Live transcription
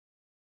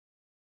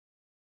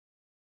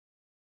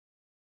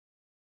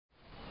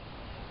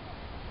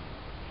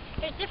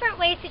there's different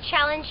ways to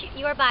challenge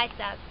your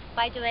biceps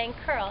by doing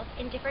curls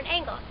in different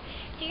angles.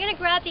 So you're going to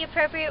grab the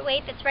appropriate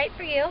weight that's right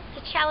for you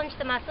to challenge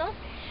the muscle.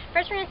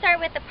 First we're going to start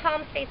with the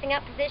palms facing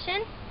up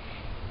position.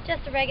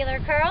 Just a regular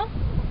curl.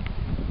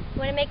 You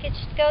want to make it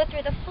go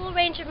through the full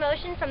range of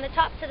motion from the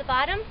top to the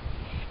bottom.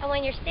 And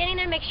when you're standing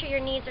there, make sure your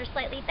knees are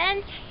slightly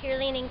bent. You're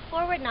leaning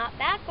forward, not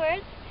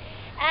backwards.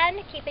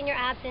 And keeping your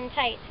abs in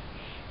tight.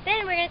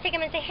 Then we're going to take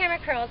them into hammer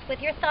curls with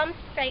your thumbs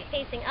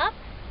facing up.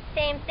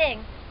 Same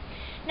thing.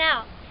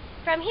 Now,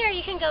 from here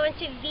you can go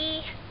into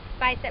V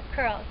bicep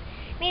curls,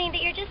 meaning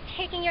that you're just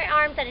taking your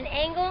arms at an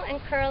angle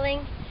and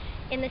curling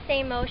in the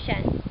same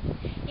motion.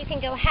 You can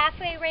go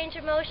halfway range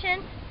of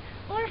motion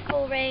or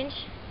full range.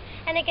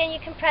 And again, you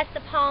can press the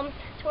palms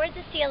towards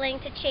the ceiling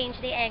to change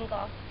the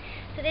angle.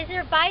 So these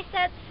are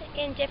biceps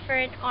in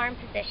different arm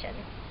positions.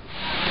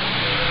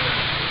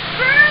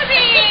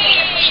 Ruby!